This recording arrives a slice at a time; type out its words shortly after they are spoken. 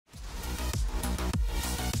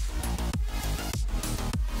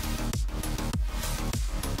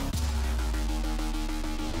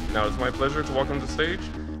Now it's my pleasure to welcome to the stage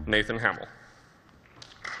Nathan Hamill.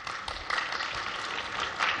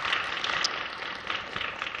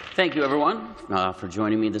 Thank you, everyone, for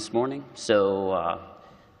joining me this morning. So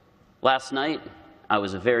last night, I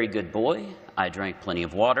was a very good boy. I drank plenty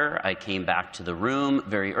of water. I came back to the room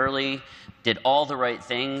very early, did all the right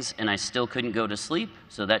things, and I still couldn't go to sleep.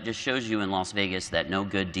 So that just shows you in Las Vegas that no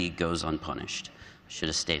good deed goes unpunished. I should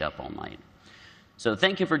have stayed up all night. So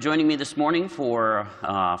thank you for joining me this morning for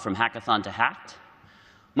From Hackathon to Hacked.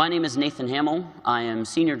 My name is Nathan Hamill. I am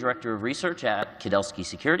Senior Director of Research at Kudelski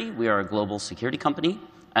Security. We are a global security company.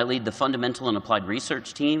 I lead the fundamental and applied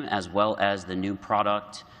research team as well as the new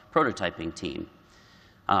product prototyping team.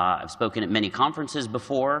 I've spoken at many conferences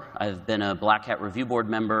before. I've been a Black Hat Review Board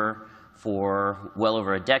member for well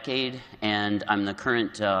over a decade, and I'm the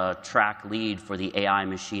current track lead for the AI,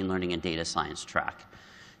 machine learning, and data science track.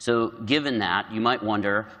 So given that, you might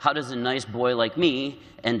wonder, how does a nice boy like me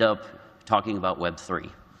end up talking about Web3?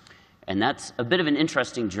 And that's a bit of an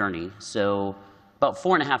interesting journey. So about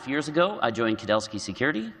 4.5 years ago, I joined Kudelski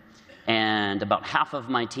Security, and about half of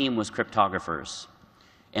my team was cryptographers.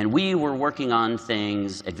 And we were working on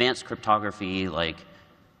things, advanced cryptography, like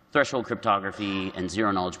threshold cryptography and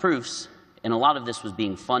zero-knowledge proofs, and a lot of this was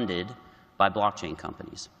being funded by blockchain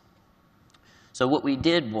companies. So what we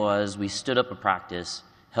did was we stood up a practice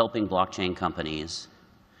helping blockchain companies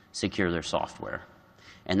secure their software.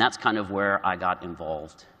 And that's kind of where I got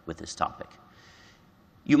involved with this topic.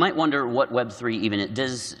 You might wonder what Web3 even is.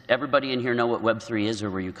 Does everybody in here know what Web3 is, or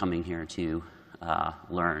were you coming here to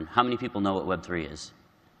learn? How many people know what Web3 is?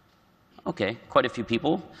 OK, quite a few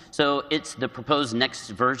people. So it's the proposed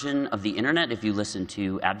next version of the internet if you listen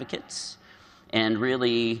to advocates. And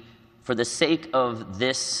really, for the sake of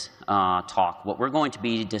this talk, what we're going to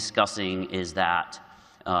be discussing is that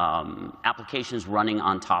applications running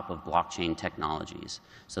on top of blockchain technologies.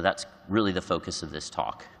 So that's really the focus of this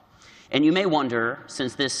talk. And you may wonder,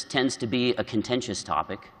 since this tends to be a contentious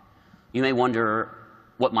topic, you may wonder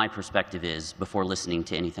what my perspective is before listening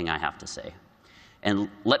to anything I have to say. And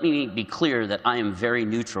let me be clear that I am very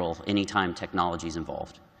neutral anytime technology is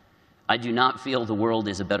involved. I do not feel the world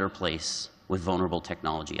is a better place with vulnerable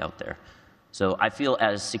technology out there. So I feel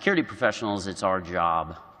as security professionals, it's our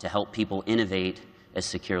job to help people innovate as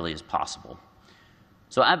securely as possible.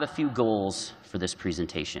 So I have a few goals for this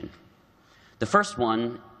presentation. The first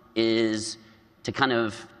one is to kind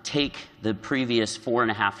of take the previous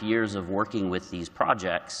 4.5 years of working with these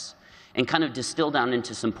projects and kind of distill down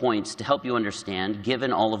into some points to help you understand,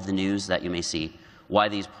 given all of the news that you may see, why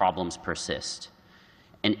these problems persist.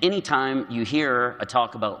 And anytime you hear a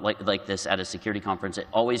talk about like this at a security conference, it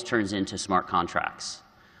always turns into smart contracts.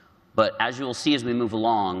 But as you will see as we move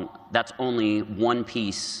along, that's only one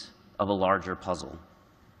piece of a larger puzzle.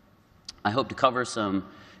 I hope to cover some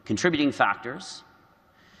contributing factors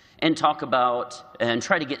and talk about and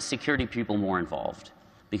try to get security people more involved,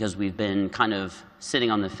 because we've been kind of sitting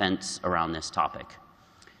on the fence around this topic.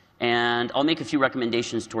 And I'll make a few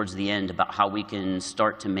recommendations towards the end about how we can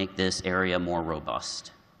start to make this area more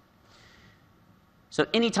robust. So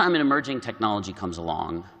anytime an emerging technology comes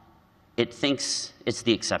along, it thinks it's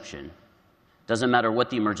the exception. Doesn't matter what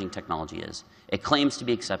the emerging technology is. It claims to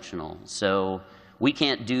be exceptional. So we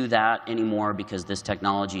can't do that anymore because this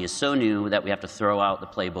technology is so new that we have to throw out the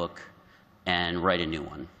playbook and write a new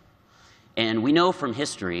one. And we know from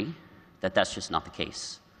history that that's just not the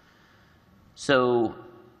case. So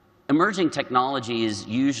emerging technologies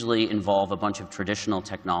usually involve a bunch of traditional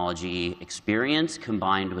technology experience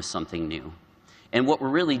combined with something new. And what we're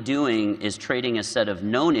really doing is trading a set of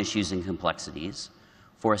known issues and complexities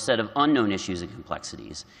for a set of unknown issues and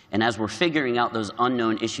complexities. And as we're figuring out those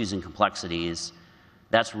unknown issues and complexities,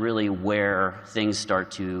 that's really where things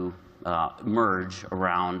start to merge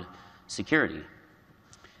around security.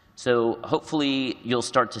 So hopefully you'll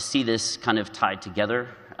start to see this kind of tied together.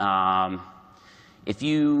 If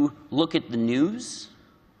you look at the news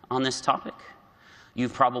on this topic,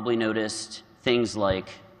 you've probably noticed things like,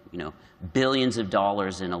 billions of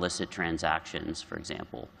dollars in illicit transactions, for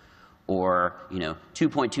example, or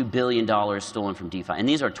 $2.2 billion stolen from DeFi. And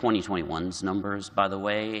these are 2021's numbers, by the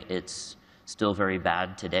way. It's still very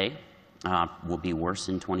bad today. Will be worse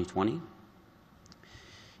in 2020.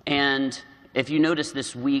 And if you notice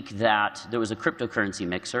this week that there was a cryptocurrency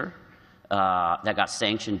mixer that got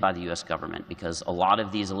sanctioned by the US government, because a lot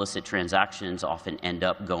of these illicit transactions often end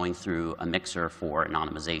up going through a mixer for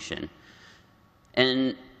anonymization.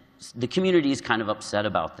 And the community is kind of upset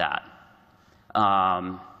about that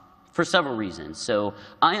for several reasons. So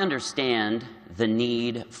I understand the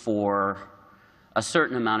need for a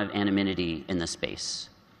certain amount of anonymity in the space.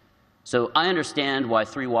 So I understand why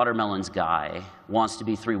Three Watermelons Guy wants to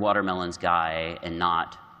be Three Watermelons Guy and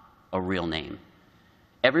not a real name.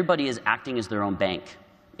 Everybody is acting as their own bank.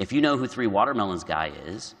 If you know who Three Watermelons Guy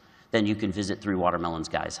is, then you can visit Three Watermelons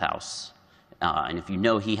Guy's house. And if you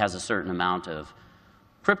know he has a certain amount of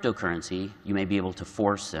cryptocurrency, you may be able to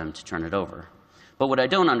force them to turn it over. But what I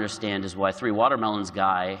don't understand is why Three Watermelons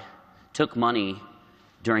Guy took money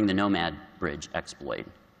during the Nomad Bridge exploit.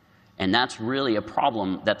 And that's really a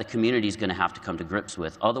problem that the community is going to have to come to grips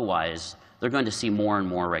with. Otherwise, they're going to see more and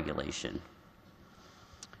more regulation.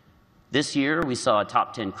 This year, we saw a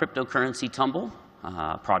top 10 cryptocurrency tumble,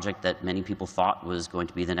 a project that many people thought was going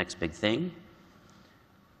to be the next big thing.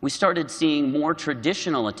 We started seeing more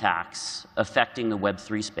traditional attacks affecting the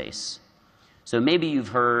Web3 space. So maybe you've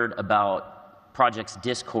heard about projects'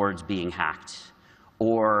 discords being hacked,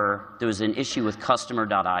 or there was an issue with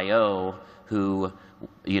customer.io who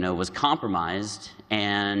was compromised,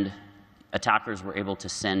 and attackers were able to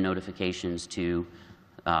send notifications to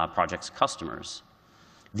projects' customers.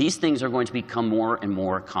 These things are going to become more and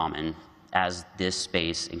more common as this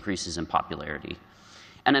space increases in popularity.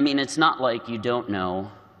 And I mean, it's not like you don't know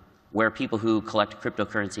where people who collect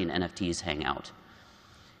cryptocurrency and NFTs hang out.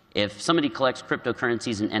 If somebody collects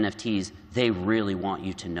cryptocurrencies and NFTs, they really want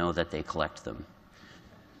you to know that they collect them.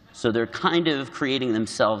 So they're kind of creating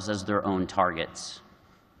themselves as their own targets.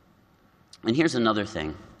 And here's another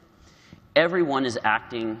thing. Everyone is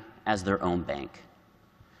acting as their own bank.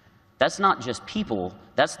 That's not just people,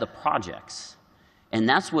 that's the projects. And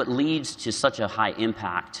that's what leads to such a high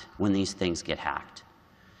impact when these things get hacked.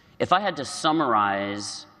 If I had to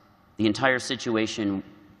summarize the entire situation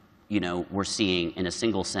we're seeing in a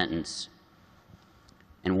single sentence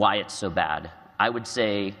and why it's so bad, I would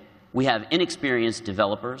say we have inexperienced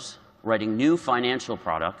developers writing new financial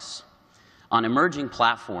products on emerging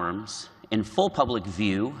platforms in full public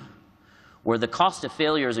view, where the cost of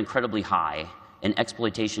failure is incredibly high and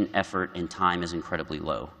exploitation effort and time is incredibly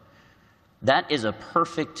low. That is a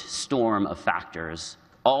perfect storm of factors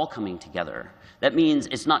all coming together. That means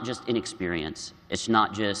it's not just inexperience. It's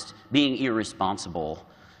not just being irresponsible.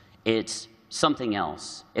 It's something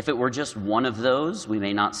else. If it were just one of those, we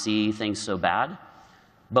may not see things so bad.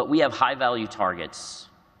 But we have high-value targets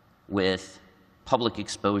with public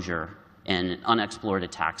exposure and unexplored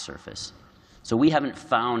attack surface. So we haven't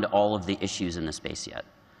found all of the issues in the space yet.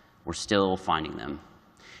 We're still finding them.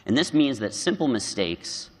 And this means that simple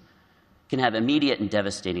mistakes can have immediate and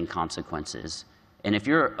devastating consequences. And if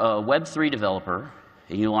you're a Web3 developer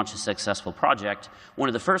and you launch a successful project, one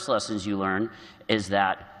of the first lessons you learn is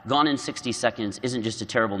that Gone in 60 Seconds isn't just a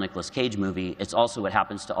terrible Nicolas Cage movie, it's also what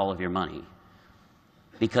happens to all of your money.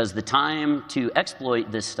 Because the time to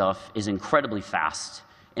exploit this stuff is incredibly fast,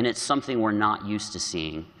 and it's something we're not used to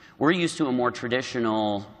seeing. We're used to a more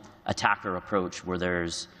traditional attacker approach where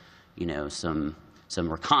there's some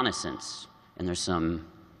reconnaissance, and there's some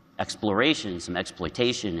exploration, some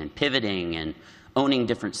exploitation, and pivoting, and owning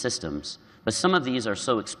different systems. But some of these are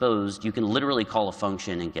so exposed, you can literally call a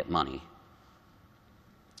function and get money.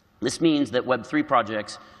 This means that Web3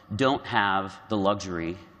 projects don't have the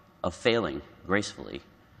luxury of failing gracefully.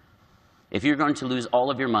 If you're going to lose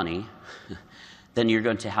all of your money, then you're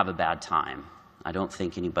going to have a bad time. I don't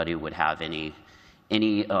think anybody would have any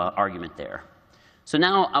argument there. So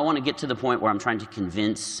now I want to get to the point where I'm trying to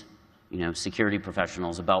convince security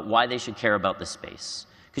professionals about why they should care about this space.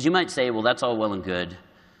 Because you might say, well, that's all well and good.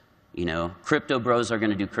 Crypto bros are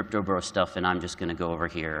going to do crypto bro stuff, and I'm just going to go over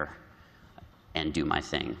here and do my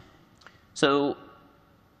thing. So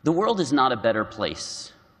the world is not a better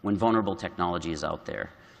place when vulnerable technology is out there,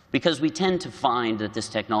 because we tend to find that this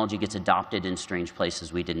technology gets adopted in strange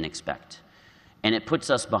places we didn't expect, and it puts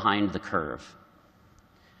us behind the curve.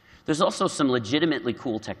 There's also some legitimately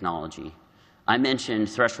cool technology. I mentioned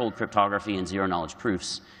threshold cryptography and zero-knowledge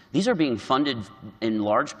proofs. These are being funded in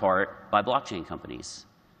large part by blockchain companies.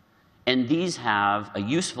 And these have a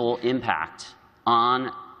useful impact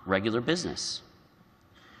on regular business.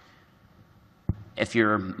 If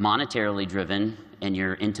you're monetarily driven and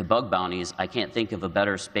you're into bug bounties, I can't think of a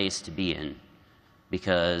better space to be in,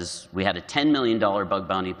 because we had a $10 million bug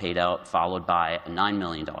bounty paid out, followed by a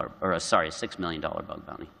 $6 million bug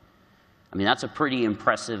bounty. I mean, that's a pretty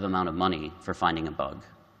impressive amount of money for finding a bug.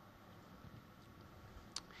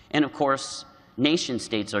 And of course, nation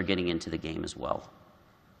states are getting into the game as well.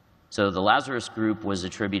 So the Lazarus Group was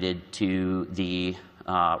attributed to the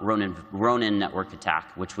Ronin network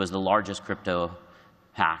attack, which was the largest crypto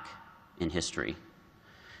hack in history.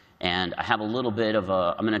 And I have a little bit of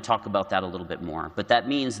I'm going to talk about that a little bit more. But that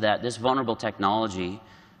means that this vulnerable technology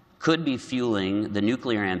could be fueling the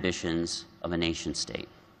nuclear ambitions of a nation state.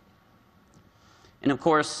 And of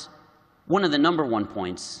course, one of the #1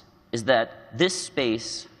 points is that this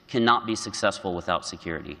space cannot be successful without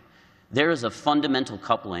security. There is a fundamental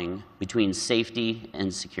coupling between safety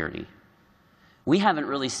and security. We haven't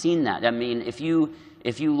really seen that. I mean, if you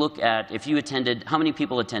attended, how many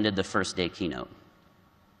people attended the first day keynote?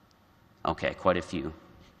 Okay, quite a few.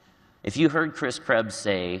 If you heard Chris Krebs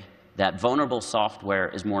say that vulnerable software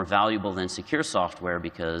is more valuable than secure software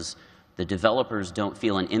because the developers don't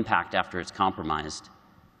feel an impact after it's compromised,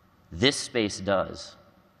 this space does.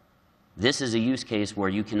 This is a use case where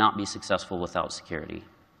you cannot be successful without security.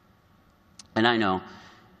 And I know,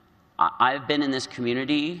 I've been in this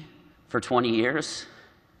community for 20 years,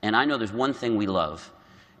 and I know there's one thing we love,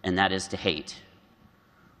 and that is to hate.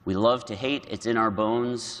 We love to hate. It's in our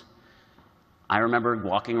bones. I remember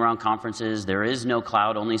walking around conferences. There is no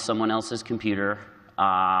cloud, only someone else's computer.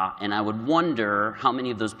 And I would wonder how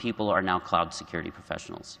many of those people are now cloud security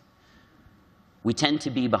professionals. We tend to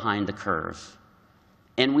be behind the curve.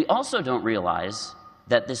 And we also don't realize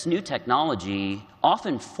that this new technology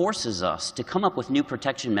often forces us to come up with new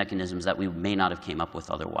protection mechanisms that we may not have came up with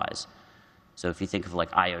otherwise. So if you think of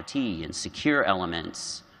like IoT and secure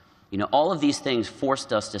elements, you know, all of these things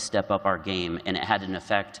forced us to step up our game, and it had an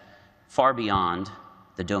effect far beyond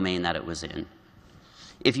the domain that it was in.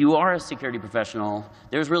 If you are a security professional,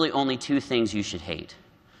 there's really only 2 things you should hate.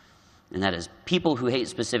 And that is people who hate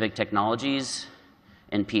specific technologies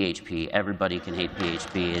and PHP. Everybody can hate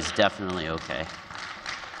PHP. It's definitely okay.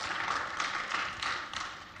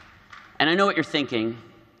 And I know what you're thinking.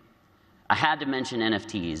 I had to mention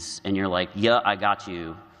NFTs, and you're like, yeah, I got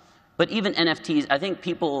you. But even NFTs, I think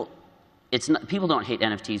people don't hate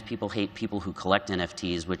NFTs, people hate people who collect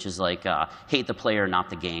NFTs, which is like hate the player, not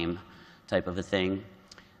the game type of a thing.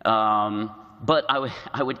 But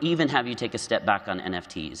I would even have you take a step back on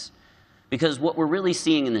NFTs. Because what we're really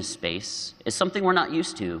seeing in this space is something we're not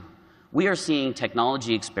used to. We are seeing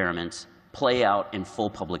technology experiments play out in full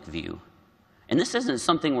public view. And this isn't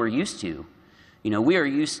something we're used to. You know, we are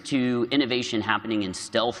used to innovation happening in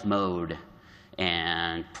stealth mode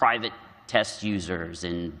and private test users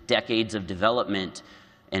and decades of development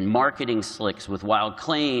and marketing slicks with wild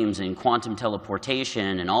claims and quantum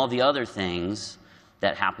teleportation and all the other things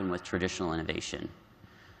that happen with traditional innovation.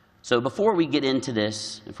 So before we get into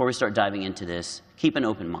this, before we start diving into this, keep an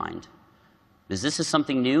open mind. Because this is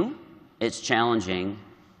something new, it's challenging,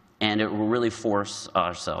 and it will really force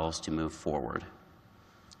ourselves to move forward.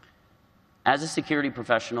 As a security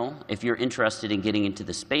professional, if you're interested in getting into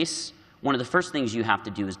the space, one of the first things you have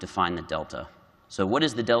to do is define the delta. So what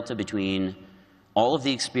is the delta between all of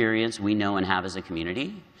the experience we know and have as a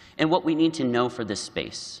community and what we need to know for this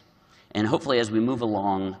space? And hopefully as we move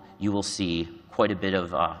along, you will see quite a bit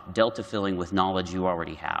of delta filling with knowledge you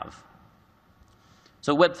already have.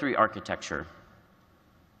 So Web3 architecture.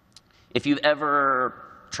 If you've ever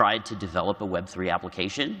tried to develop a Web3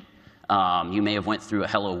 application, you may have went through a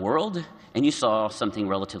Hello World, and you saw something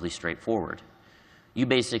relatively straightforward. You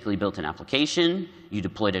basically built an application, you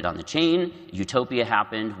deployed it on the chain, utopia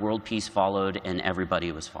happened, world peace followed, and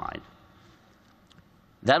everybody was fine.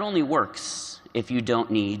 That only works if you don't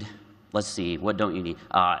need, let's see, what don't you need?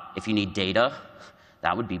 If you need data,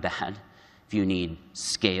 that would be bad. If you need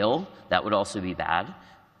scale, that would also be bad.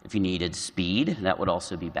 If you needed speed, that would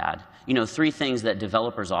also be bad. You know, 3 things that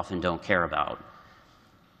developers often don't care about.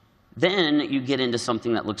 Then you get into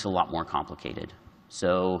something that looks a lot more complicated.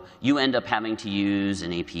 So you end up having to use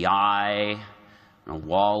an API, a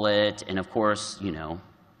wallet, and of course, you know,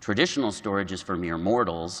 traditional storage is for mere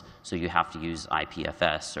mortals, so you have to use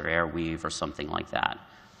IPFS or Airweave or something like that.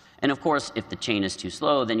 And of course, if the chain is too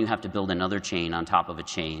slow, then you have to build another chain on top of a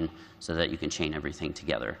chain so that you can chain everything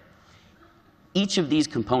together. Each of these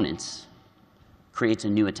components creates a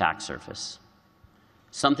new attack surface,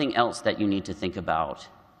 something else that you need to think about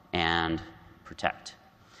and protect.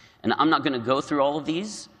 And I'm not going to go through all of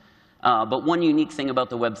these, but one unique thing about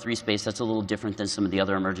the Web3 space that's a little different than some of the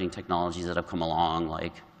other emerging technologies that have come along,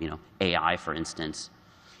 like AI, for instance,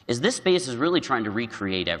 is this space is really trying to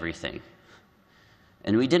recreate everything.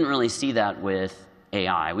 And we didn't really see that with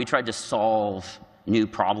AI. We tried to solve new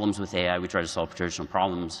problems with AI. We tried to solve traditional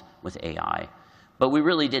problems with AI. But we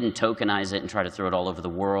really didn't tokenize it and try to throw it all over the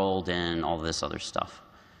world and all this other stuff.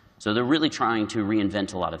 So they're really trying to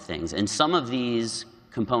reinvent a lot of things. And some of these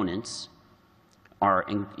components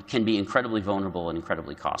can be incredibly vulnerable and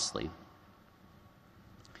incredibly costly.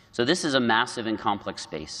 So this is a massive and complex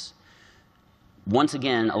space. Once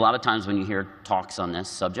again, a lot of times when you hear talks on this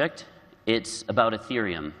subject, it's about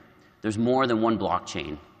Ethereum. There's more than one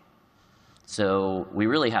blockchain. So we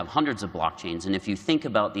really have hundreds of blockchains. And if you think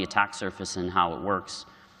about the attack surface and how it works,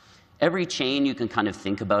 Every chain you can kind of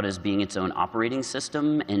think about as being its own operating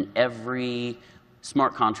system, and every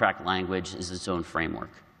smart contract language is its own framework.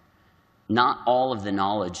 Not all of the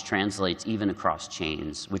knowledge translates even across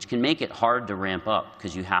chains, which can make it hard to ramp up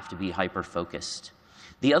because you have to be hyper-focused.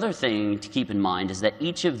 The other thing to keep in mind is that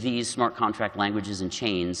each of these smart contract languages and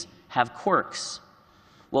chains have quirks.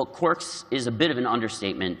 Well, quirks is a bit of an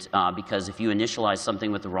understatement because if you initialize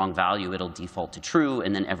something with the wrong value, it'll default to true,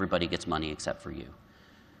 and then everybody gets money except for you.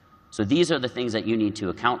 So these are the things that you need to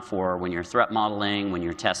account for when you're threat modeling, when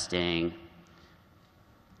you're testing.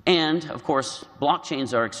 And, of course,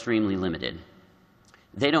 blockchains are extremely limited.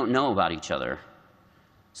 They don't know about each other.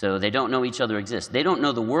 So they don't know each other exists. They don't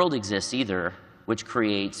know the world exists either, which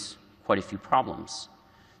creates quite a few problems.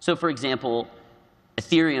 So, for example,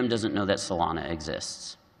 Ethereum doesn't know that Solana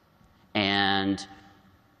exists. And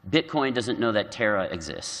Bitcoin doesn't know that Terra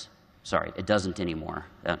exists. Sorry, it doesn't anymore.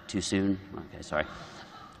 Too soon? OK, sorry.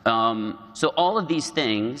 So all of these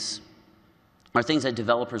things are things that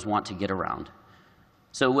developers want to get around.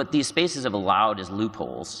 So what these spaces have allowed is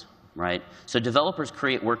loopholes, right? So developers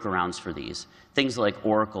create workarounds for these, things like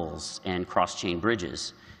oracles and cross-chain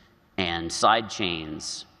bridges and side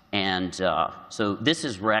chains. And so this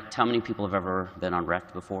is Rect. How many people have ever been on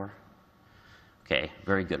Rect before? OK,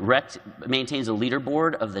 very good. Rect maintains a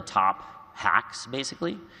leaderboard of the top hacks,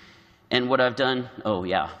 basically. And what I've done, oh,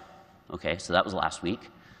 yeah. OK, so that was last week.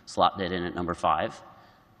 Slapped it in at number 5.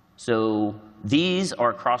 So these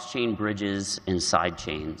are cross-chain bridges and side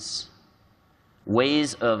chains,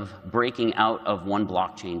 ways of breaking out of one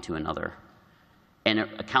blockchain to another. And it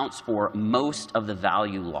accounts for most of the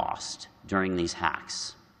value lost during these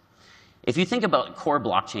hacks. If you think about core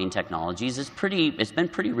blockchain technologies, it's been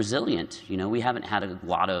pretty resilient. You know, we haven't had a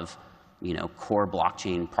lot of core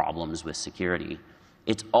blockchain problems with security.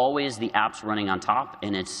 It's always the apps running on top,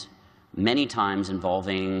 and it's many times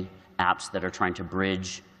involving apps that are trying to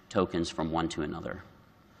bridge tokens from one to another.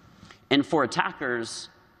 And for attackers,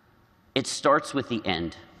 it starts with the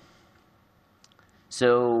end.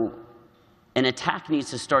 So an attack needs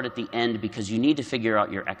to start at the end because you need to figure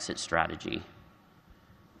out your exit strategy.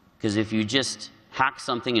 Because if you just hack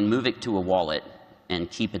something and move it to a wallet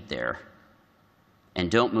and keep it there,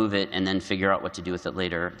 and don't move it and then figure out what to do with it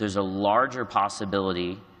later, there's a larger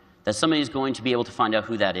possibility that somebody's going to be able to find out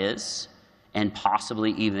who that is and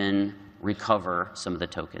possibly even recover some of the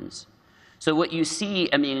tokens. So what you see,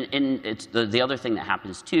 I mean, the other thing that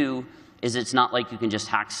happens too is it's not like you can just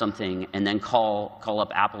hack something and then call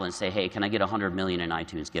up Apple and say, hey, can I get 100 million in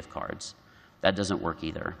iTunes gift cards? That doesn't work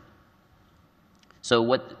either. So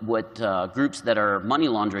what groups that are money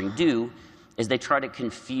laundering do is they try to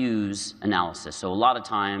confuse analysis. So a lot of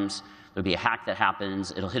times, there'll be a hack that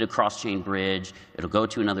happens. It'll hit a cross-chain bridge. It'll go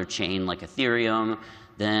to another chain like Ethereum.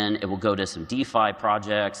 Then it will go to some DeFi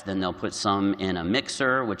projects. Then they'll put some in a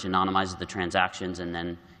mixer, which anonymizes the transactions, and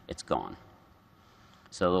then it's gone.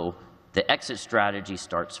 So the exit strategy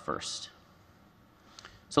starts first.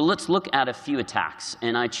 So let's look at a few attacks.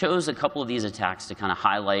 And I chose a couple of these attacks to kind of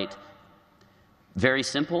highlight very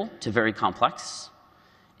simple to very complex.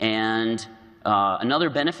 And another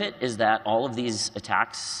benefit is that all of these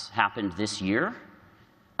attacks happened this year,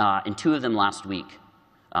 and 2 of them last week.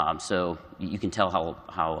 So you can tell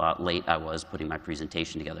how late I was putting my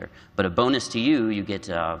presentation together. But a bonus to you, you get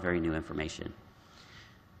very new information.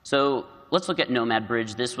 So let's look at Nomad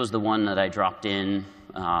Bridge. This was the one that I dropped in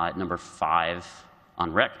at number 5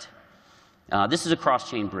 on Rect. This is a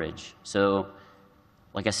cross-chain bridge. So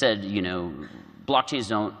like I said, blockchains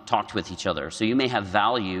don't talk with each other. So you may have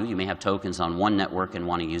value, you may have tokens on one network and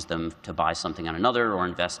want to use them to buy something on another or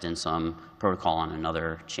invest in some protocol on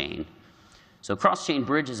another chain. So cross-chain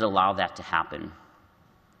bridges allow that to happen.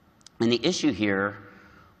 And the issue here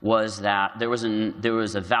was that there was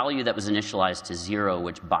a value that was initialized to 0,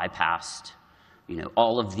 which bypassed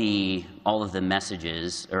all of the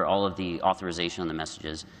messages, or all of the authorization on the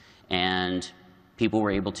messages, and people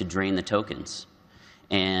were able to drain the tokens.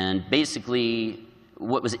 And basically,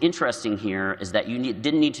 what was interesting here is that you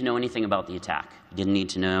didn't need to know anything about the attack. You didn't need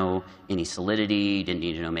to know any solidity. You didn't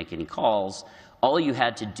need to make any calls. All you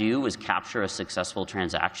had to do was capture a successful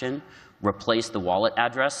transaction, replace the wallet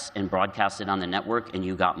address, and broadcast it on the network, and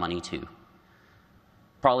you got money too.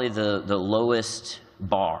 Probably the lowest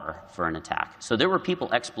bar for an attack. So there were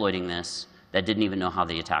people exploiting this that didn't even know how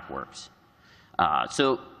the attack works.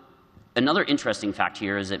 So another interesting fact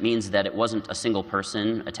here is it means that it wasn't a single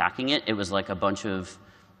person attacking it. It was like a bunch of,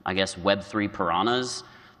 I guess, Web3 piranhas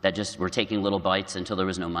that just were taking little bites until there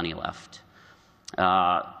was no money left.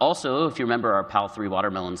 Also, if you remember our Pal 3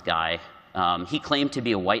 Watermelons guy, He claimed to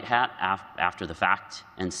be a white hat after the fact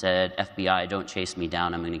and said, FBI, don't chase me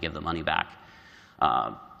down, I'm going to give the money back.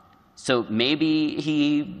 So maybe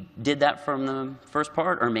he did that from the first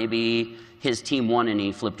part, or maybe his team won and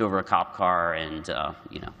he flipped over a cop car and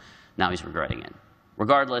now he's regretting it.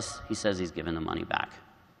 Regardless, he says he's given the money back.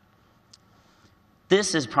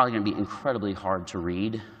 This is probably going to be incredibly hard to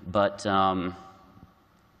read, but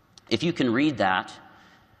if you can read that,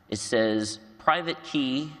 it says private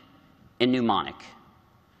key in mnemonic,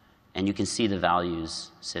 and you can see the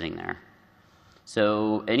values sitting there.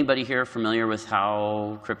 So anybody here familiar with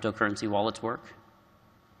how cryptocurrency wallets work?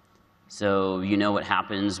 So you know what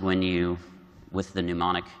happens when you, with the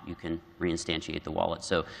mnemonic, you can reinstantiate the wallet.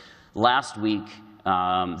 So last week,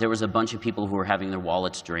 there was a bunch of people who were having their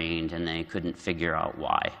wallets drained, and they couldn't figure out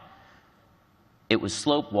why. It was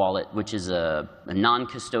Slope Wallet, which is a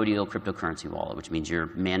non-custodial cryptocurrency wallet, which means you're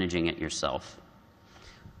managing it yourself.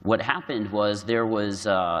 What happened was there was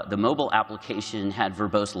the mobile application had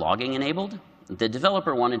verbose logging enabled. The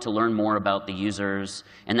developer wanted to learn more about the users,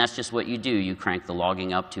 and that's just what you do. You crank the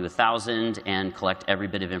logging up to 1,000 and collect every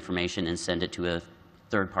bit of information and send it to a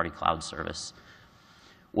third-party cloud service.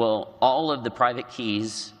 Well, all of the private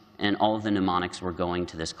keys and all of the mnemonics were going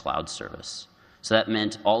to this cloud service. So that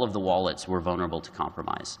meant all of the wallets were vulnerable to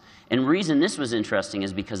compromise. And the reason this was interesting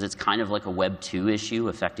is because it's kind of like a Web 2 issue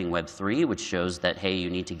affecting Web 3, which shows that, hey, you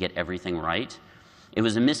need to get everything right. It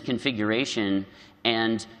was a misconfiguration,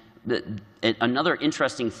 and another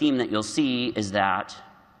interesting theme that you'll see is that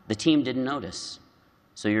the team didn't notice.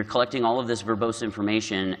 So you're collecting all of this verbose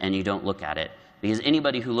information, and you don't look at it. Because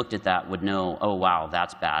anybody who looked at that would know, oh, wow,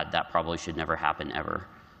 that's bad. That probably should never happen ever.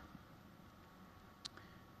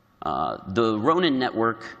 The Ronin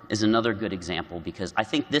network is another good example, because I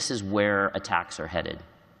think this is where attacks are headed.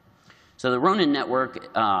 So the Ronin network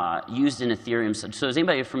used in Ethereum. So is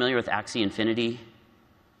anybody familiar with Axie Infinity?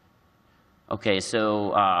 OK,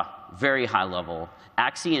 so very high level.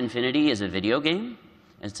 Axie Infinity is a video game.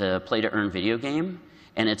 It's a play-to-earn video game.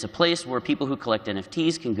 And it's a place where people who collect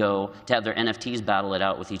NFTs can go to have their NFTs battle it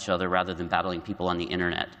out with each other rather than battling people on the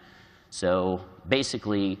internet. So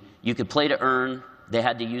basically, you could play to earn. They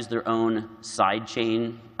had to use their own side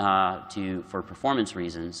chain for performance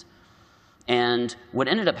reasons. And what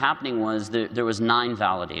ended up happening was there was 9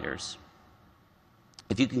 validators.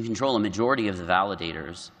 If you can control a majority of the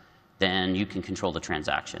validators, then you can control the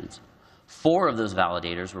transactions. 4 of those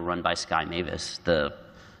validators were run by Sky Mavis,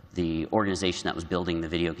 the organization that was building the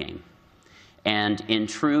video game. And in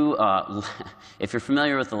true, if you're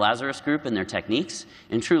familiar with the Lazarus Group and their techniques,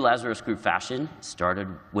 in true Lazarus Group fashion, it started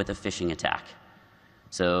with a phishing attack.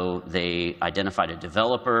 So they identified a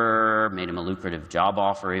developer, made him a lucrative job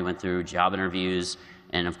offer. He went through job interviews.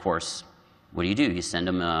 And of course, what do? You send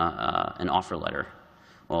him an offer letter.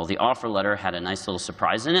 Well, the offer letter had a nice little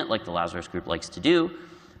surprise in it, like the Lazarus Group likes to do.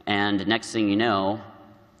 And next thing you know,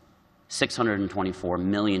 $624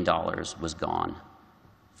 million was gone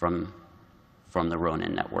from the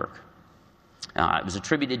Ronin network. It was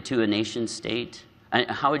attributed to a nation state.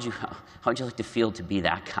 How would you like to feel to be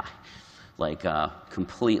that guy? Like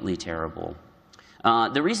completely terrible.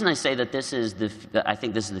 The reason I say that I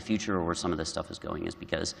think this is the future of where some of this stuff is going is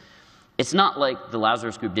because it's not like the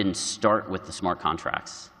Lazarus Group didn't start with the smart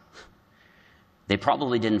contracts. They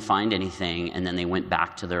probably didn't find anything, and then they went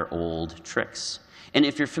back to their old tricks. And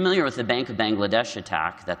if you're familiar with the Bank of Bangladesh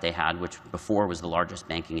attack that they had, which before was the largest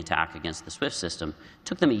banking attack against the SWIFT system, it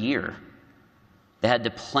took them a year. They had to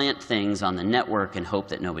plant things on the network and hope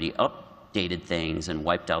that nobody updated things and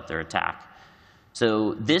wiped out their attack.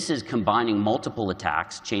 So this is combining multiple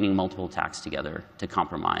attacks, chaining multiple attacks together to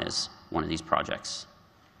compromise one of these projects.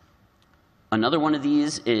 Another one of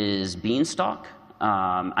these is Beanstalk.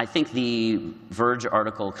 I think the Verge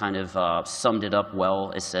article kind of summed it up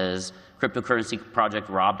well. It says, cryptocurrency project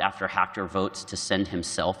robbed after hacker votes to send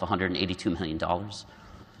himself $182 million.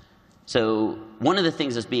 So one of the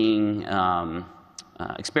things that's being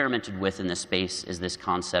experimented with in this space is this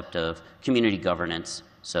concept of community governance.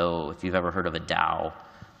 So if you've ever heard of a DAO.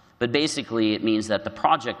 But basically, it means that the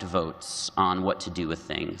project votes on what to do with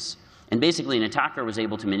things. And basically, an attacker was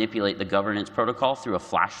able to manipulate the governance protocol through a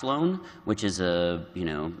flash loan, which is a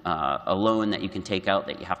loan that you can take out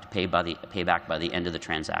that you have to pay back by the end of the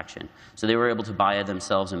transaction. So they were able to buy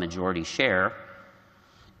themselves a majority share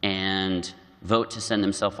and vote to send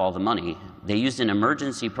themselves all the money. They used an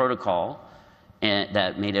emergency protocol that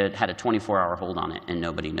had a 24-hour hold on it, and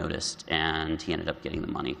nobody noticed, and he ended up getting the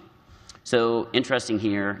money. So interesting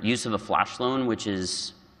here, use of a flash loan, which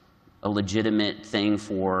is a legitimate thing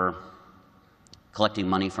for collecting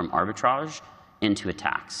money from arbitrage, into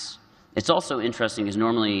attacks. It's also interesting because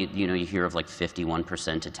normally, you hear of like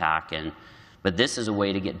 51% attack, but this is a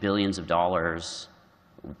way to get billions of dollars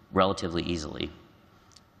relatively easily.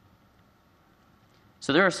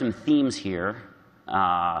 So there are some themes here.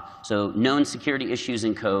 So known security issues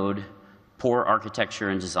in code, poor architecture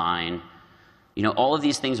and design. All of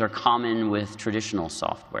these things are common with traditional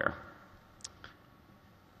software.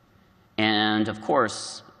 And of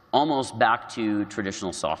course, almost back to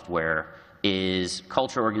traditional software is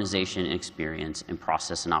culture, organization, and experience, and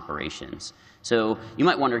process and operations. So you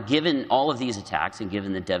might wonder, given all of these attacks and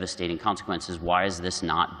given the devastating consequences, why is this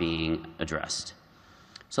not being addressed?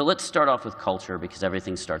 So let's start off with culture, because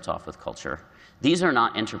everything starts off with culture. These are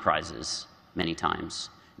not enterprises many times.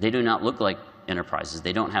 They do not look like enterprises.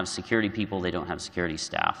 They don't have security people. They don't have security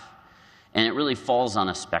staff. And it really falls on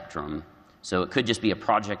a spectrum. So it could just be a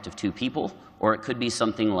project of 2 people, or it could be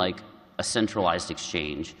something like a centralized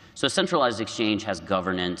exchange. So a centralized exchange has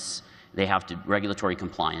governance. They have regulatory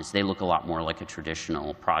compliance. They look a lot more like a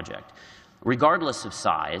traditional project. Regardless of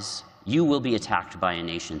size, you will be attacked by a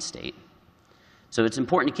nation state. So it's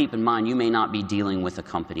important to keep in mind you may not be dealing with a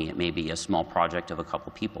company. It may be a small project of a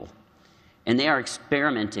couple people. And they are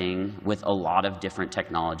experimenting with a lot of different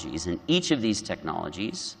technologies. And each of these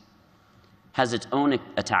technologies has its own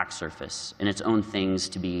attack surface and its own things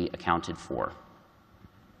to be accounted for.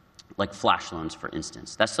 Like flash loans, for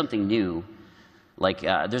instance. That's something new.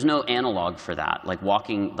 There's no analog for that.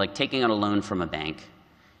 Like taking out a loan from a bank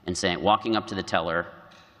and walking up to the teller,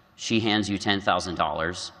 she hands you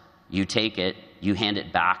 $10,000, you take it, you hand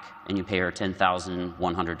it back, and you pay her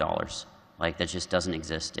 $10,100. That just doesn't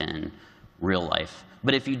exist in real life.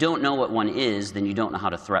 But if you don't know what one is, then you don't know how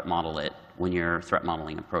to threat model it when you're threat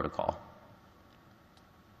modeling a protocol.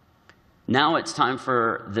 Now it's time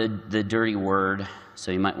for the dirty word,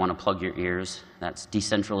 so you might want to plug your ears. That's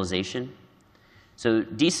decentralization. So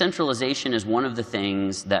decentralization is one of the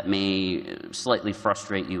things that may slightly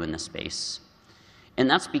frustrate you in this space. And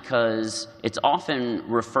that's because it's often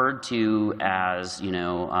referred to as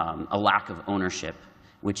a lack of ownership,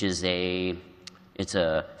 which is it's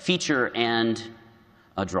a feature and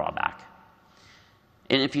a drawback.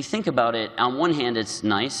 And if you think about it, on one hand, it's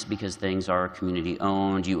nice because things are community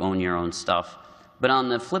owned, you own your own stuff. But on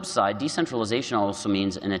the flip side, decentralization also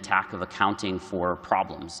means an attack of accounting for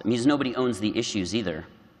problems. It means nobody owns the issues either.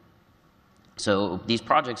 So these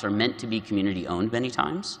projects are meant to be community owned many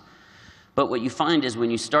times. But what you find is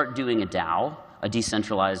when you start doing a DAO, a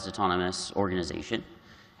decentralized autonomous organization,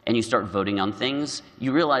 and you start voting on things,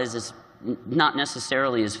 you realize it's not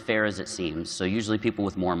necessarily as fair as it seems. So usually people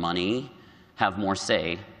with more money have more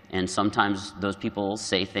say, and sometimes those people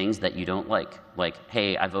say things that you don't like,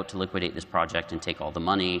 hey, I vote to liquidate this project and take all the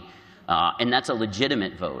money, and that's a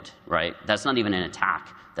legitimate vote, right? That's not even an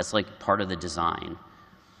attack. That's part of the design.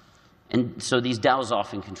 And so these DAOs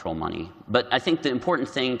often control money. But I think the important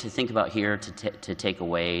thing to think about here, to take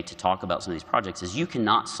away, to talk about some of these projects, is you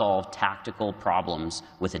cannot solve tactical problems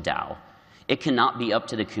with a DAO. It cannot be up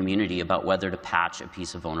to the community about whether to patch a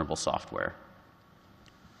piece of vulnerable software.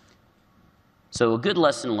 So a good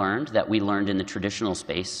lesson learned that we learned in the traditional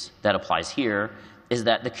space that applies here is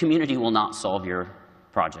that the community will not solve your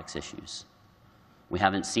project's issues. We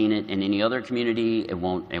haven't seen it in any other community. It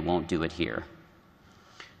won't do it here.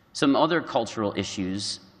 Some other cultural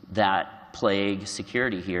issues that plague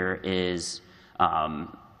security here is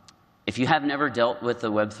if you have never dealt with a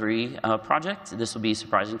Web3 project, this will be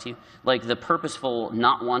surprising to you, the purposeful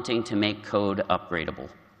not wanting to make code upgradable.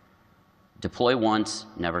 Deploy once,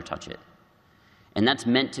 never touch it. And that's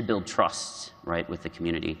meant to build trust, right, with the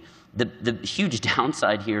community. The huge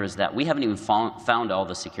downside here is that we haven't even found all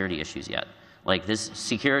the security issues yet. This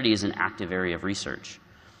security is an active area of research.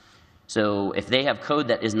 So if they have code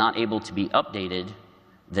that is not able to be updated,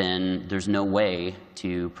 then there's no way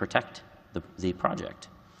to protect the project.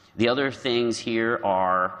 The other things here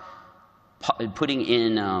are putting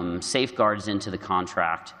in safeguards into the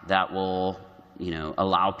contract that will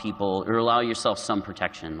allow people, or allow yourself some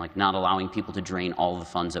protection, like not allowing people to drain all the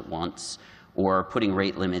funds at once, or putting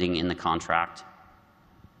rate limiting in the contract.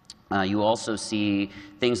 You also see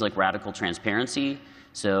things like radical transparency.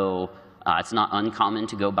 So it's not uncommon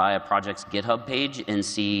to go by a project's GitHub page and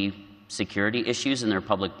see security issues in their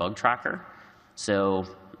public bug tracker. So,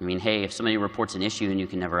 hey, if somebody reports an issue and you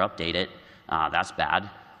can never update it, that's bad.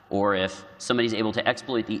 Or if somebody's able to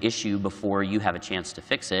exploit the issue before you have a chance to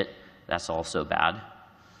fix it, that's also bad.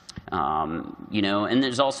 And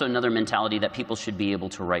there's also another mentality that people should be able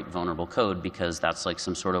to write vulnerable code because that's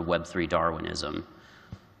some sort of Web3 Darwinism.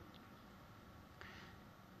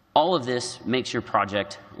 All of this makes your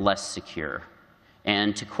project less secure.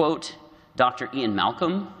 And to quote Dr. Ian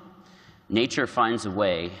Malcolm, Nature finds a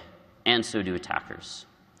way, and so do attackers.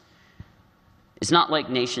 It's not like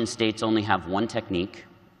nation states only have one technique,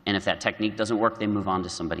 and if that technique doesn't work, they move on to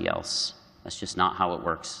somebody else. That's just not how it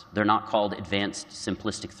works. They're not called advanced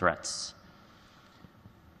simplistic threats.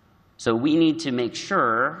 So we need to make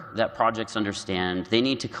sure that projects understand they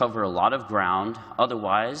need to cover a lot of ground,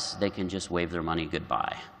 otherwise they can just wave their money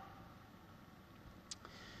goodbye.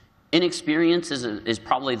 Inexperience is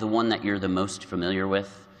probably the one that you're the most familiar with,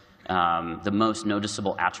 the most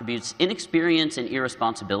noticeable attributes. Inexperience and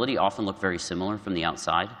irresponsibility often look very similar from the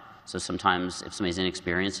outside. So sometimes if somebody's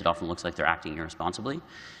inexperienced, it often looks like they're acting irresponsibly.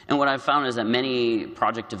 And what I've found is that many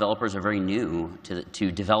project developers are very new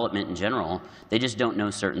to development in general. They just don't know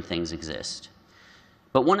certain things exist.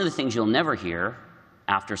 But one of the things you'll never hear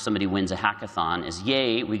after somebody wins a hackathon is,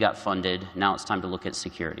 yay, we got funded, now it's time to look at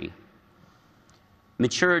security.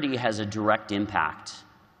 Maturity has a direct impact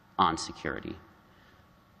on security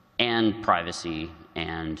and privacy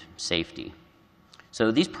and safety. So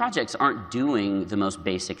these projects aren't doing the most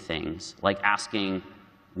basic things, like asking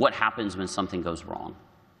what happens when something goes wrong,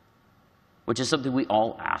 which is something we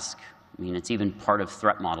all ask. I mean, it's even part of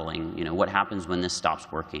threat modeling, what happens when this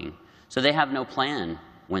stops working? So they have no plan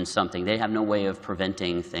when they have no way of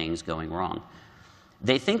preventing things going wrong.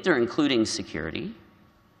 They think they're including security,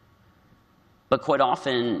 but quite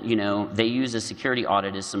often, they use a security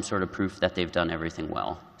audit as some sort of proof that they've done everything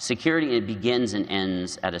well. Security, it begins and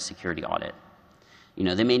ends at a security audit.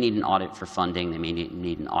 They may need an audit for funding. They may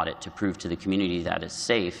need an audit to prove to the community that it's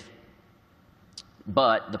safe.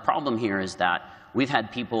 But the problem here is that we've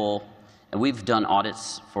had people, and we've done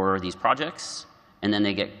audits for these projects, and then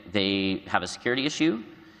they have a security issue,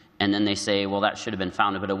 and then they say, well, that should have been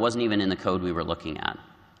found, but it wasn't even in the code we were looking at.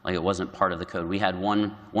 Like, it wasn't part of the code. We had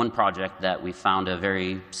one project that we found a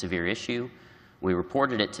very severe issue. We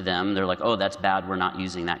reported it to them. They're like, oh, that's bad. We're not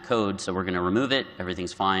using that code, so we're going to remove it.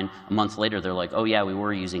 Everything's fine. A month later, they're like, oh, yeah, we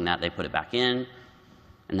were using that. They put it back in,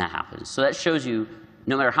 and that happens. So that shows you,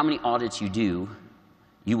 no matter how many audits you do,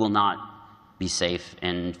 you will not be safe,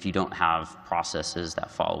 and if you don't have processes that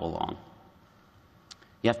follow along.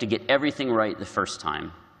 You have to get everything right the first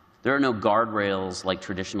time. There are no guardrails like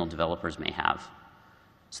traditional developers may have.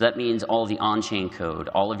 So that means all the on-chain code,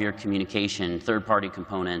 all of your communication, third-party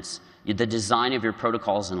components, the design of your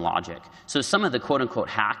protocols and logic. So some of the quote-unquote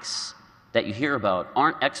hacks that you hear about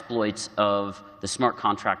aren't exploits of the smart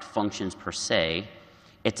contract functions per se.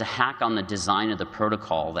 It's a hack on the design of the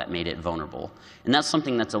protocol that made it vulnerable. And that's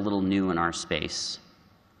something that's a little new in our space.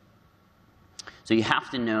 So you have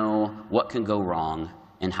to know what can go wrong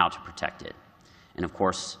and how to protect it. And of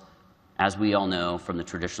course, as we all know from the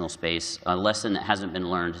traditional space, a lesson that hasn't been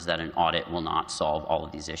learned is that an audit will not solve all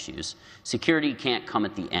of these issues. Security can't come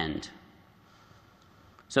at the end.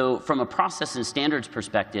 So from a process and standards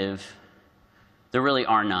perspective, there really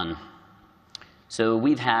are none. So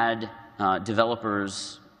we've had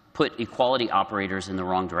developers put equality operators in the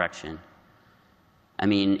wrong direction. I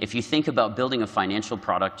mean, if you think about building a financial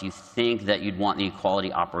product, you think that you'd want the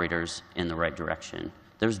equality operators in the right direction.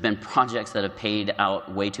 There's been projects that have paid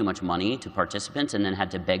out way too much money to participants and then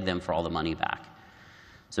had to beg them for all the money back.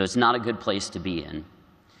 So it's not a good place to be in.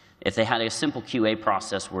 If they had a simple QA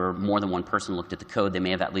process where more than one person looked at the code, they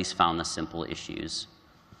may have at least found the simple issues.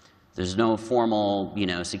 There's no formal,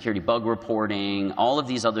 security bug reporting. All of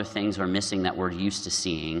these other things are missing that we're used to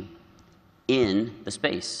seeing in the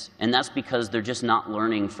space. And that's because they're just not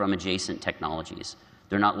learning from adjacent technologies.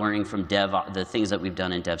 They're not learning from the things that we've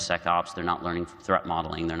done in DevSecOps. They're not learning from threat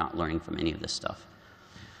modeling. They're not learning from any of this stuff.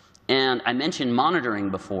 And I mentioned monitoring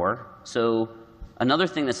before. So another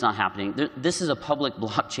thing that's not happening, this is a public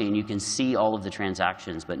blockchain. You can see all of the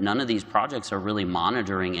transactions, but none of these projects are really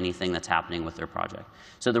monitoring anything that's happening with their project.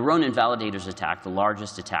 So the Ronin Validators attack, the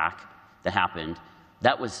largest attack that happened,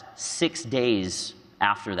 that was 6 days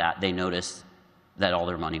after that they noticed that all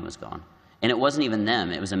their money was gone. And it wasn't even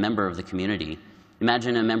them. It was a member of the community.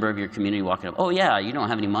 Imagine a member of your community walking up, oh yeah, you don't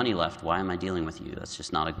have any money left. Why am I dealing with you? That's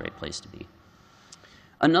just not a great place to be.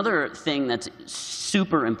 Another thing that's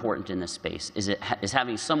super important in this space is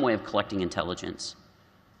having some way of collecting intelligence.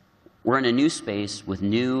 We're in a new space with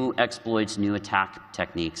new exploits, new attack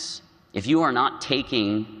techniques. If you are not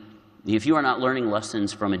learning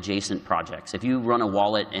lessons from adjacent projects, if you run a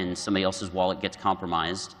wallet and somebody else's wallet gets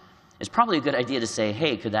compromised, it's probably a good idea to say,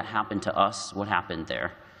 hey, could that happen to us? What happened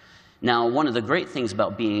there? Now, one of the great things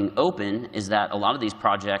about being open is that a lot of these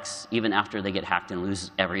projects, even after they get hacked and lose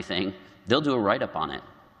everything, they'll do a write-up on it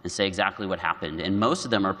and say exactly what happened. And most of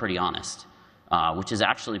them are pretty honest, which is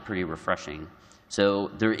actually pretty refreshing. So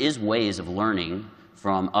there is ways of learning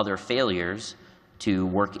from other failures to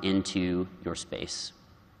work into your space.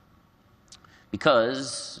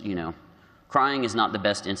 because, crying is not the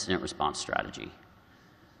best incident response strategy.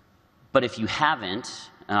 But if you haven't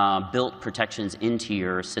built protections into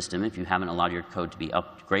your system, if you haven't allowed your code to be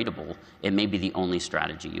upgradable, it may be the only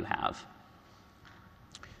strategy you have.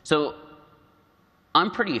 So I'm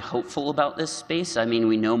pretty hopeful about this space. I mean,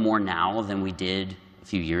 we know more now than we did a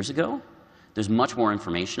few years ago. There's much more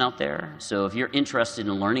information out there. So if you're interested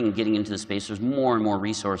in learning and getting into the space, there's more and more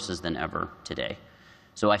resources than ever today.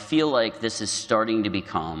 So I feel like this is starting to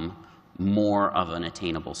become more of an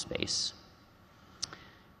attainable space.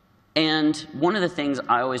 And one of the things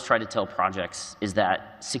I always try to tell projects is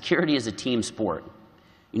that security is a team sport.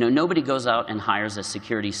 Nobody goes out and hires a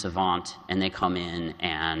security savant and they come in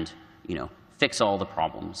and, fix all the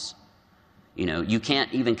problems. You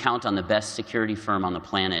can't even count on the best security firm on the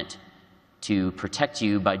planet to protect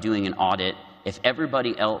you by doing an audit if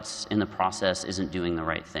everybody else in the process isn't doing the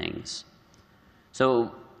right things.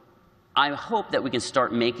 So I hope that we can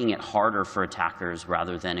start making it harder for attackers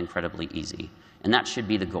rather than incredibly easy. And that should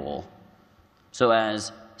be the goal. So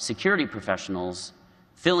as security professionals,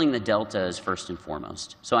 filling the delta is first and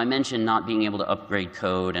foremost. So I mentioned not being able to upgrade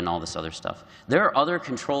code and all this other stuff. There are other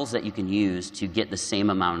controls that you can use to get the same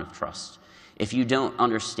amount of trust. If you don't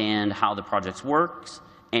understand how the project works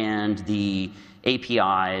and the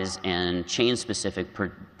APIs and chain-specific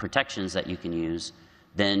protections that you can use,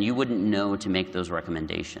 then you wouldn't know to make those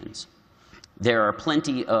recommendations. There are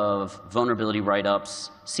plenty of vulnerability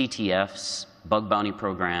write-ups, CTFs, bug bounty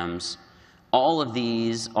programs. All of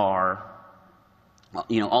these are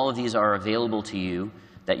available to you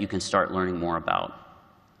that you can start learning more about.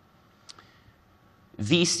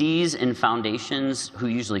 VCs and foundations who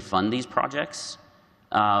usually fund these projects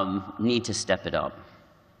need to step it up,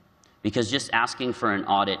 because just asking for an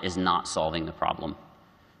audit is not solving the problem.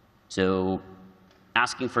 So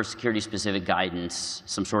asking for security-specific guidance,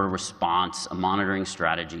 some sort of response, a monitoring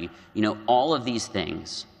strategy, all of these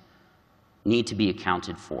things need to be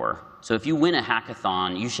accounted for. So if you win a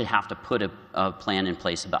hackathon, you should have to put a plan in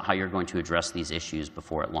place about how you're going to address these issues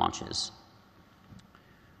before it launches.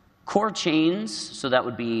 Core chains, so that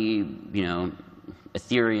would be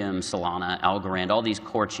Ethereum, Solana, Algorand, all these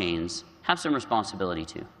core chains have some responsibility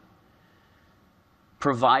too.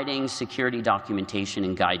 Providing security documentation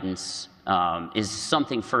and guidance is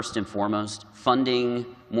something first and foremost. Funding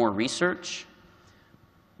more research.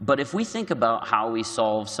 But if we think about how we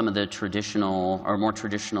solve some of the traditional or more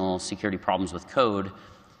traditional security problems with code,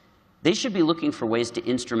 they should be looking for ways to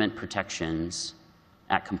instrument protections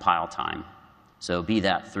at compile time. So be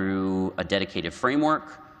that through a dedicated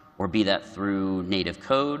framework or be that through native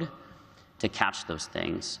code to catch those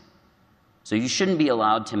things. So you shouldn't be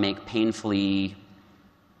allowed to make painfully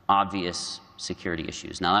obvious security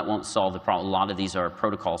issues. Now, that won't solve the problem. A lot of these are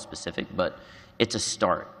protocol specific, but it's a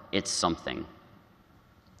start. It's something.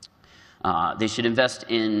 They should invest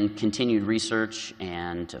in continued research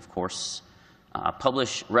and, of course,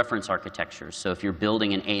 publish reference architectures. So if you're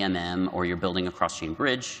building an AMM or you're building a cross-chain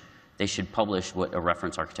bridge, they should publish what a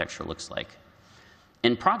reference architecture looks like.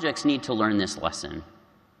 And projects need to learn this lesson,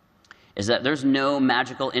 is that there's no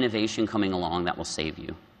magical innovation coming along that will save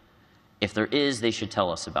you. If there is, they should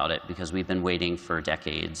tell us about it, because we've been waiting for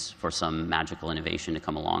decades for some magical innovation to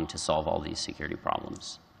come along to solve all these security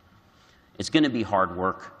problems. It's going to be hard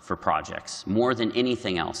work for projects, more than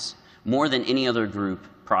anything else. More than any other group,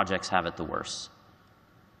 projects have it the worst.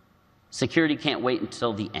 Security can't wait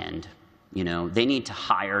until the end. They need to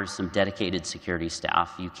hire some dedicated security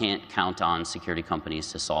staff. You can't count on security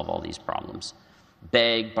companies to solve all these problems.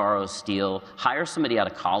 Beg, borrow, steal, hire somebody out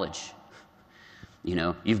of college.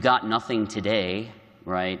 You've got nothing today,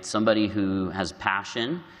 right? Somebody who has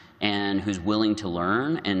passion and who's willing to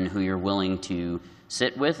learn and who you're willing to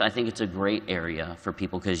sit with. I think it's a great area for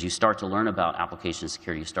people, because you start to learn about application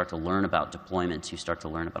security, you start to learn about deployments, you start to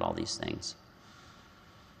learn about all these things.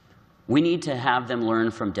 We need to have them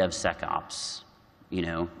learn from DevSecOps.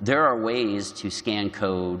 There are ways to scan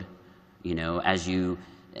code, as you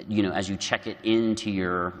check it into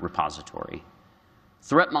your repository.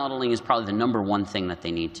 Threat modeling is probably the #1 thing that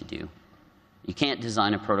they need to do. You can't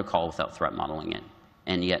design a protocol without threat modeling it,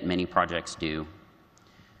 and yet many projects do.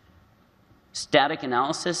 Static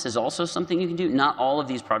analysis is also something you can do. Not all of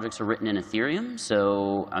these projects are written in Ethereum,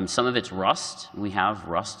 so some of it's Rust. We have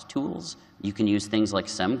Rust tools. You can use things like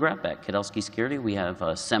semgrep at Kedelsky Security. We have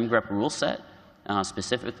a semgrep rule set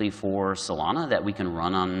specifically for Solana that we can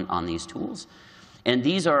run on these tools. And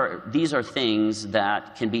these are things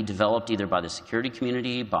that can be developed either by the security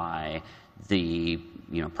community, by the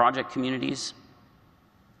project communities,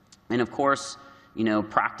 and of course,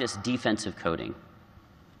 practice defensive coding.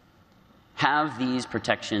 have these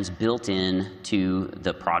protections built in to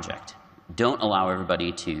the project. Don't allow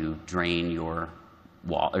everybody to drain your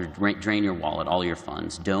wallet, all your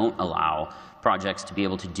funds. Don't allow projects to be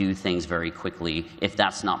able to do things very quickly if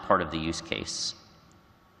that's not part of the use case.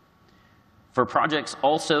 For projects,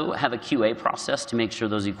 also have a QA process to make sure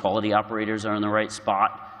those equality operators are in the right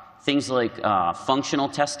spot. Things like functional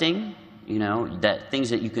testing, things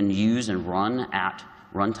that you can use and run at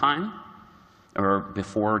runtime, or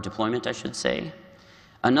before deployment, I should say.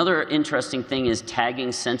 Another interesting thing is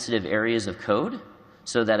tagging sensitive areas of code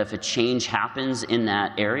so that if a change happens in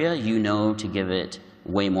that area, you know to give it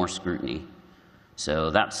way more scrutiny.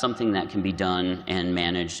 So that's something that can be done and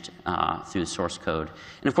managed through source code.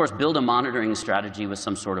 And of course, build a monitoring strategy with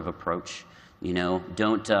some sort of approach.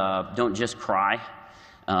 Don't just cry,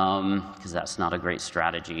 because that's not a great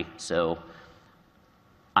strategy. So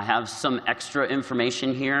I have some extra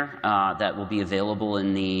information here that will be available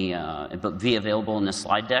in the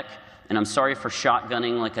slide deck. And I'm sorry for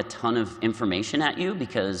shotgunning like a ton of information at you,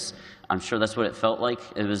 because I'm sure that's what it felt like.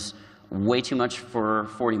 It was way too much for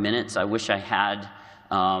 40 minutes. I wish I had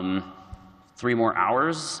 3 more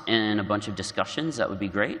hours and a bunch of discussions. That would be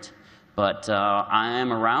great. But I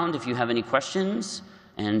am around if you have any questions,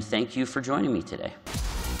 and thank you for joining me today.